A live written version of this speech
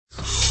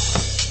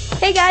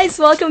Hey guys,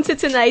 welcome to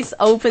tonight's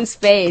Open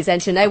Space.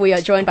 And tonight we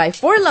are joined by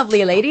 4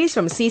 lovely ladies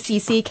from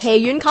CCC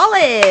Keyun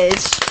College.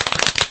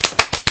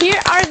 Here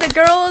are the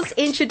girls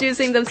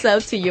introducing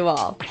themselves to you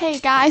all. Hey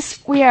guys,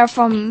 we are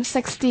from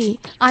 6D.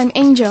 I'm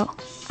Angel.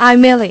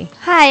 I'm Millie.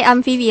 Hi,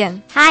 I'm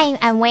Vivian. Hi,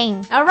 I'm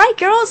Wayne. Alright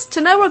girls,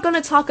 tonight we're going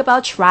to talk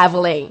about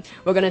traveling.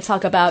 We're going to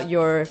talk about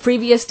your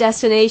previous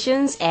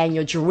destinations and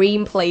your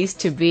dream place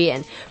to be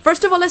in.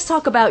 First of all, let's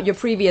talk about your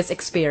previous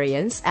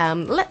experience.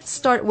 Let's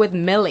start with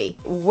Millie.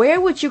 Where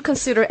would you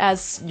consider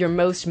as your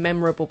most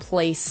memorable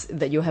place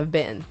that you have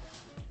been?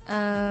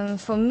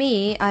 For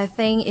me, I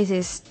think it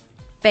is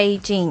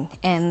Beijing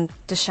and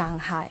the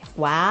Shanghai.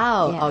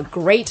 Wow, Yeah. a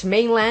great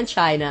mainland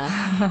China.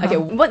 Okay,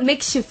 what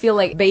makes you feel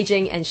like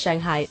Beijing and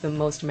Shanghai the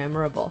most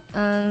memorable?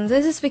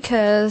 This is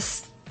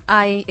because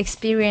I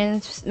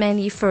experienced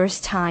many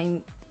first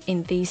time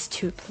in these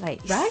two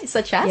places. Right,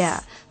 such as?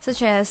 Yeah,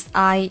 such as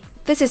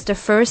this is the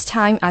first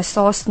time I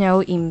saw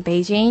snow in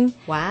Beijing,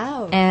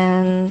 Wow.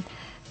 and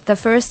the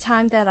first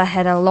time that I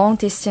had a long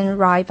distance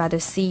ride by the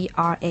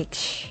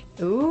CRH.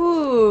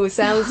 Ooh,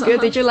 sounds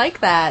good. Did you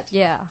like that?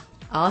 Yeah,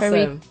 Awesome.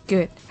 very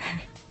good.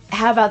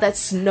 How about that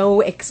snow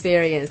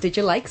experience? Did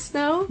you like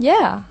snow?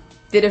 Yeah,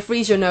 Did it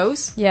freeze your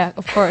nose? yeah,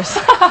 of course.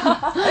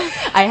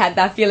 I had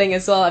that feeling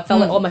as well. I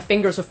felt like all my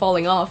fingers were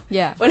falling off.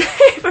 Yeah. When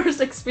I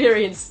first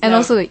experienced snow. And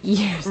also the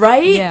ears.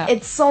 Right? Yeah.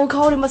 It's so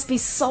cold. It must be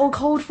so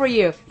cold for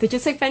you. Did you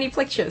take many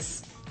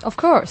pictures? Of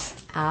course.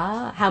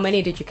 Ah, how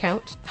many did you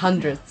count?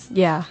 Hundreds.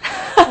 Yeah.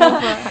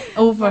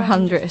 Over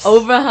hundreds.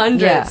 Over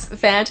hundreds. Yeah.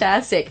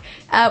 Fantastic.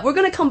 We're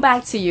going to come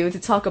back to you to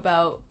talk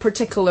about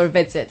particular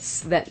visits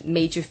that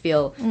made you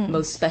feel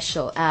most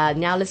special.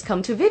 Now let's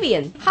come to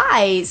Vivian.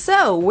 Hi.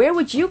 So, where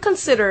would you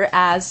consider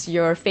as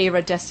your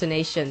favorite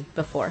destination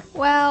before?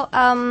 Well,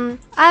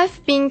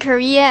 I've been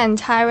Korea and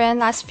Thailand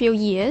last few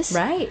years.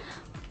 Right.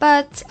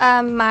 But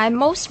my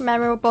most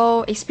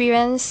memorable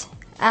experience,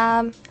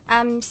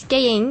 I'm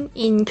skiing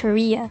in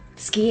Korea.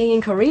 Skiing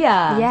in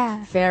Korea.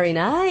 Yeah. Very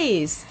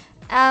nice.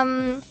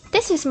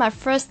 This is my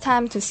first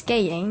time to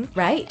skiing.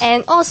 Right.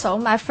 And also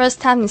my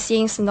first time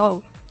seeing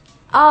snow.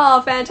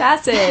 Oh,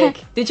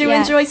 fantastic. Did you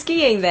Yeah. enjoy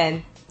skiing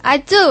then? I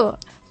do.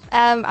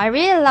 I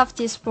really love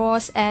this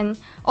sport, and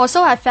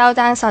also I fell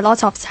down a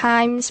lot of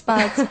times,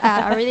 but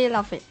I really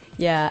love it.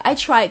 Yeah, I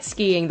tried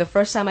skiing. The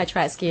first time I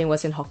tried skiing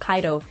was in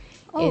Hokkaido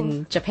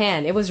in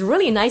Japan. It was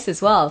really nice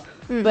as well.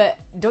 But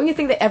don't you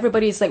think that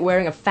everybody's like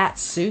wearing a fat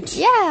suit?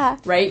 Yeah.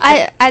 Right?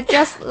 I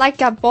just like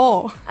a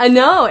ball. I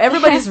know,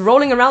 everybody's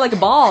rolling around like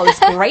a ball. It's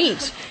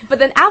great. But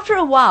then after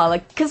a while,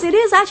 like, because it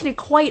is actually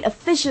quite a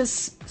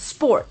vicious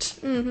sport,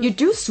 you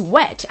do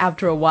sweat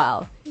after a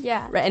while.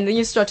 Yeah. Right? And then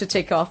you start to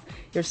take off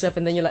your stuff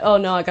and then you're like, oh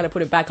no, I gotta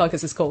put it back on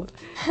because it's cold.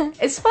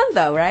 It's fun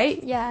though,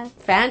 right? Yeah.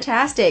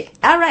 Fantastic.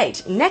 All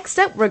right, next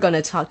up, we're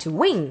gonna talk to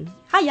Wing.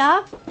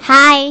 Hiya.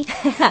 Hi.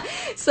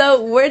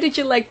 So, where did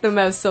you like the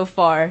most so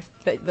far?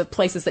 The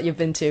places that you've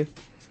been to?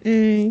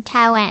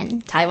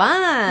 Taiwan.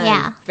 Taiwan.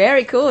 Yeah.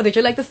 Very cool. Did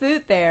you like the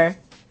food there?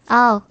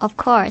 Oh, of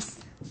course.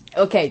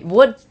 Okay,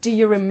 what do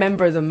you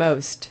remember the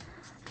most?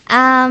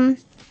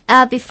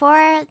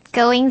 Before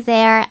going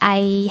there,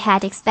 I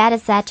had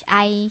expected that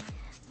I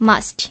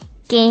must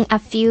gain a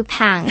few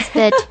pounds,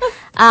 but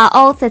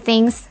all the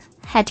things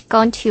had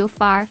gone too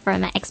far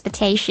from my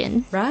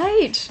expectation.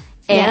 Right.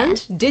 Yeah.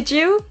 And did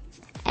you?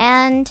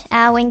 And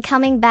when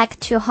coming back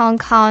to Hong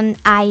Kong,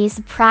 I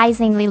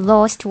surprisingly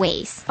lost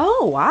weight.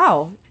 Oh,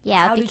 wow.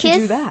 Yeah, How did you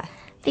do that?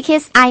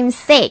 Because I'm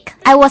sick.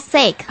 I was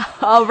sick.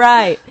 All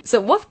right. So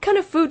what kind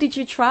of food did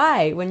you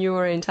try when you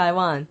were in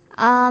Taiwan?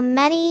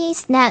 Many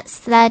snacks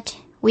that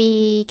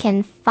we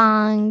can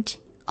find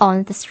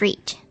on the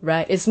street.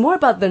 Right. It's more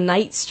about the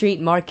night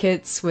street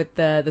markets with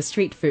the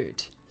street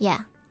food.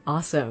 Yeah.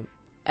 Awesome.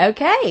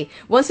 Okay.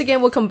 Once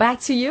again, we'll come back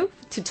to you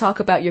to talk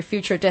about your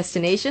future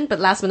destination. But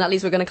last but not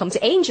least, we're going to come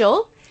to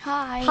Angel.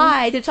 Hi.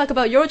 Hi, to talk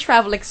about your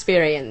travel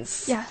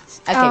experience.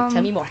 Yes. Okay,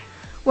 tell me more.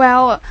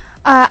 Well,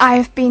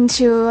 I've been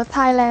to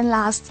Thailand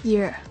last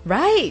year.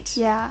 Right.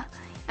 Yeah,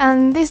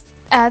 and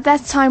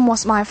that time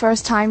was my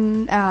first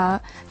time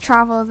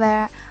travel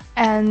there,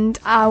 and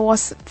I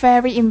was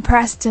very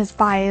impressed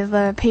by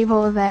the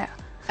people there.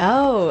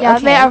 Oh, Yeah,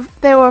 okay.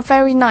 they were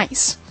very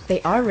nice.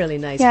 They are really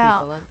nice Yeah,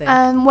 people, aren't they?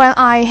 and when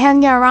I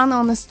hang around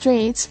on the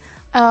streets,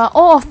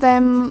 all of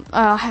them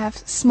have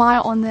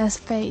smile on their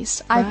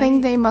face. I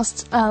think they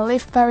must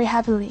live very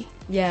happily.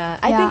 Yeah,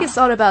 I think Yeah. it's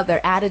all about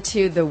their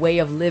attitude, the way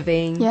of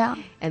living, Yeah.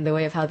 and the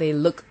way of how they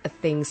look at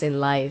things in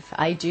life.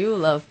 I do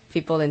love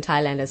people in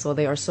Thailand as well.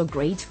 They are so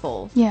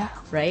grateful, Yeah,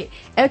 right?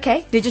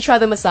 Okay, did you try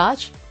the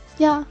massage?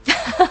 yeah.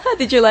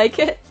 Did you like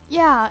it?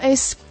 Yeah,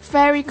 it's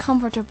very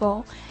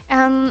comfortable.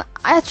 And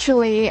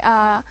actually,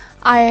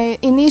 I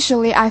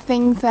initially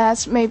think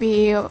that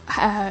maybe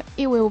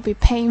it will be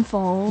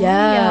painful.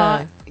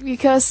 Yeah.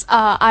 Because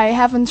I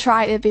haven't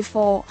tried it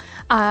before.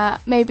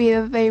 Maybe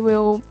they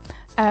will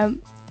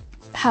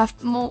have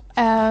more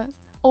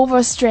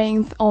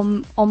overstrength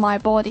on my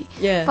body.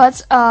 Yeah.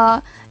 But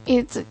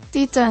it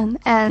didn't,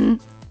 and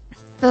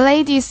the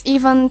ladies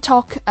even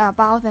talk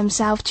about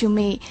themselves to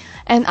me,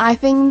 and I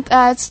think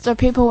that the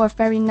people were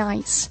very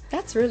nice.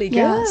 That's really good.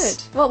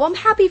 Yes. Well, I'm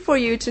happy for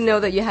you to know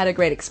that you had a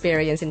great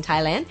experience in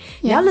Thailand.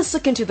 Yeah. Now let's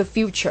look into the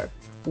future.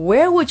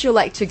 Where would you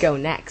like to go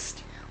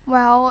next?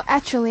 Well,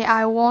 actually,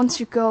 I want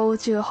to go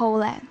to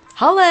Holland.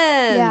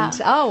 Holland. Yeah.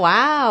 Oh,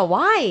 wow.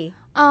 Why?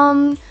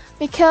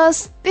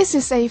 Because this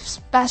is a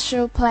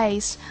special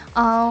place,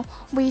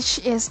 which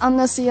is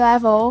under sea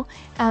level,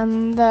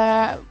 and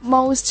the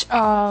most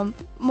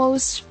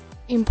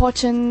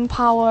important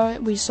power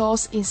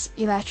resource is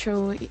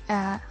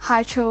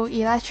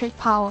hydroelectric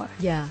power.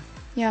 Yeah.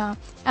 Yeah,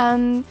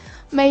 and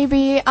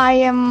maybe I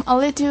am a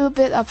little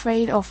bit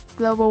afraid of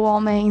global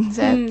warming.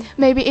 That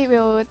maybe it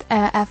will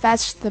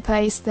affect the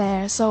place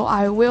there. So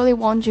I really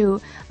want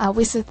to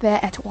visit there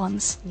at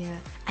once. Yeah.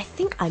 I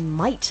think I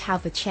might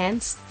have a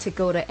chance to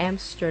go to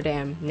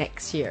Amsterdam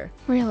next year.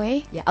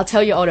 Really? Yeah, I'll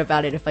tell you all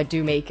about it if I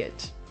do make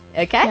it.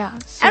 Okay? Yeah,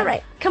 sure. All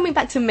right. Coming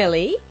back to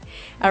Millie.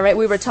 All right,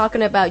 we were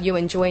talking about you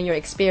enjoying your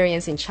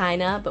experience in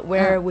China, but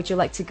where would you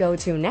like to go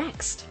to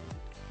next?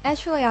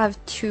 Actually, I have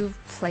two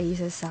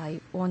places I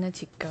wanted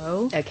to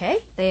go.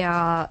 Okay. They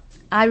are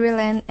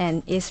Ireland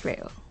and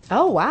Israel.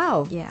 Oh,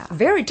 wow. Yeah.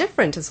 Very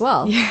different as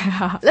well.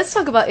 Yeah. Let's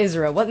talk about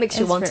Israel. What makes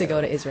you want to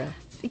Israel. go to Israel?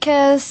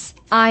 Because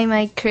I'm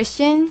a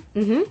Christian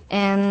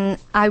and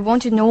I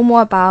want to know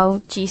more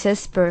about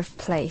Jesus'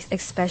 birthplace,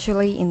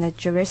 especially in the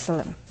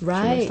Jerusalem.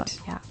 Right.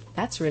 Jerusalem, yeah.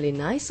 That's really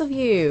nice of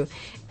you.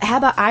 How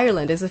about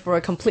Ireland? Is it for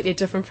a completely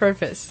different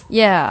purpose?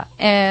 Yeah,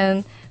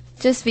 and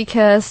just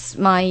because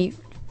my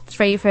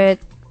favorite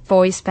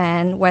boys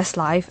band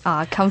Westlife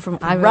come from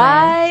Ireland,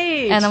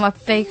 Right. and I'm a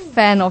big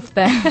fan of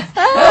them.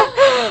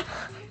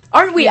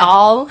 Aren't we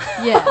all?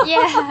 Yeah,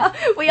 Yeah.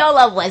 We all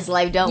love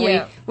Westlife, don't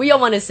Yeah. we? We all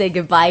want to say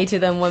goodbye to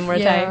them one more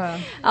Yeah.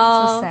 time.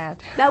 So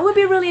sad. That would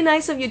be really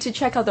nice of you to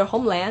check out their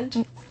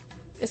homeland,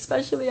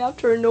 especially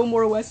after No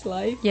More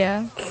Westlife.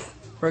 yeah.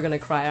 We're gonna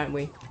cry, aren't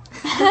we?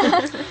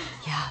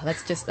 Yeah,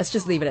 let's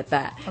just leave it at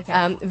that.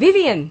 Okay.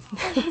 Vivian,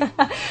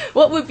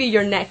 what would be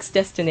your next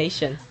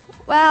destination?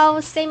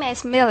 Well, same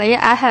as Millie,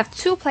 I have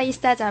two places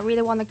that I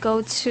really want to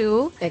go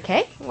to.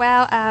 Okay.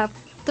 Well,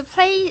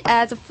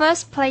 the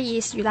first place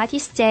is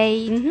United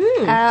States.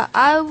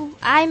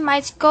 I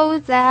might go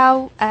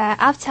there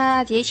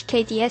after the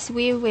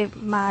HKDSV with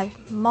my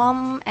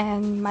mom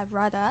and my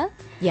brother.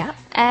 Yeah.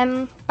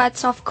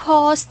 But of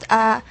course,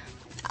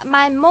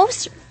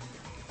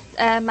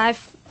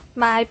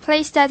 my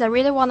place that I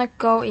really want to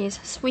go is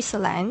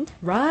Switzerland.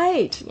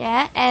 Right.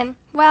 Yeah, and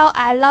well,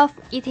 I love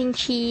eating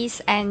cheese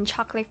and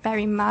chocolate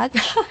very much,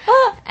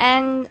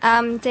 and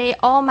they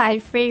all my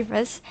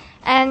favorites.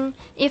 And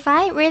if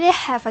I really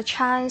have a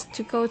chance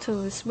to go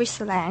to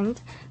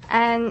Switzerland,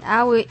 and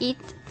I will eat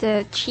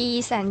the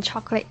cheese and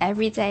chocolate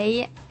every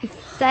day.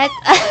 That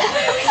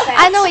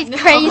I know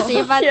it's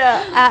crazy, but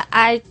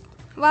I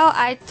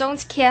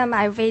don't care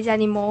my weight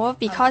anymore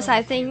because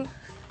I think.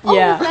 Oh,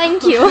 Yeah.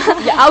 thank you.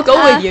 Yeah, I'll go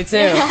with you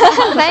too.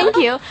 Thank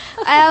you.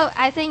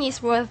 I think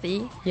it's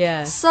worthy.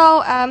 Yeah.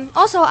 So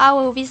also I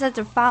will visit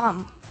the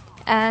farm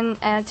and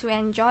to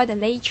enjoy the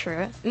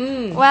nature.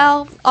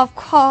 Well, of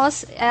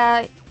course,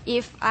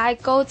 if I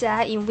go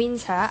there in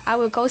winter, I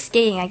will go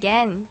skiing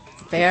again.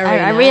 Very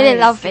I nice. really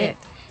love it.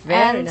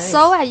 Very and nice.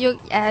 so you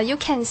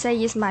can say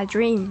it's my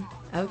dream.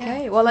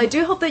 Okay. Well, I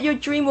do hope that your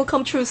dream will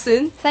come true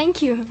soon.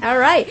 Thank you. All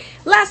right.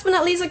 Last but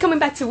not least, we're coming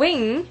back to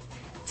Wing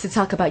to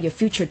talk about your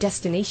future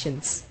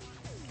destinations.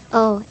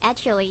 Oh,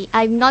 actually,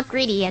 I'm not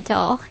greedy at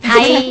all.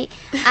 I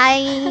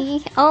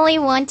only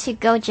want to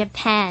go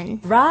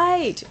Japan.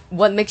 Right.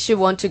 What makes you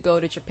want to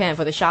go to Japan?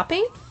 For the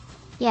shopping?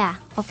 Yeah,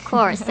 of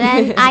course.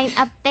 And I'm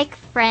a big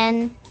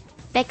fan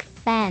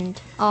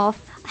of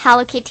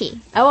Hello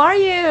Kitty. How are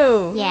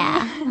you?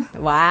 Yeah.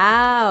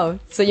 Wow.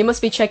 So you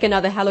must be checking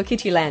out the Hello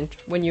Kitty land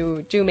when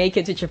you do make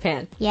it to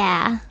Japan.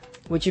 Yeah.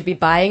 Would you be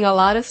buying a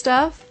lot of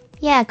stuff?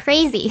 Yeah,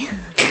 crazy.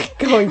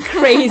 Going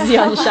crazy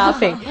on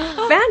shopping.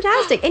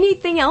 Fantastic.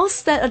 Anything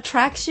else that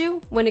attracts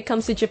you when it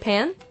comes to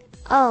Japan?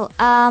 Oh,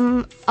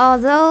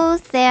 although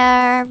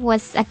there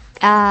was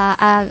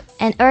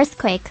an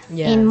earthquake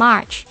in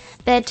March,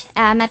 but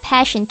my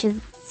passion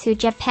to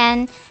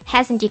Japan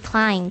hasn't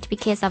declined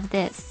because of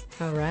this.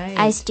 All right.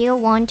 I still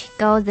want to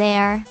go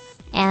there,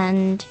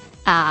 and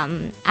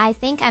I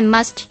think I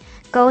must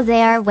go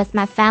there with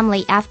my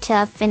family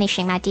after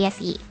finishing my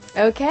DSE.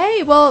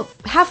 Okay, well,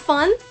 have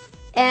fun.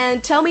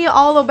 And tell me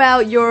all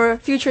about your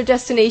future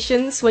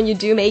destinations when you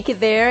do make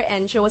it there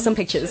and show us some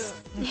pictures.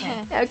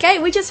 Okay,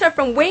 we just heard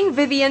from Wing,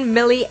 Vivian,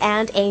 Millie,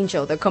 and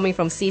Angel. They're coming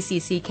from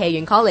CCC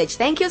Keiyun College.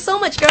 Thank you so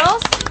much,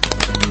 girls.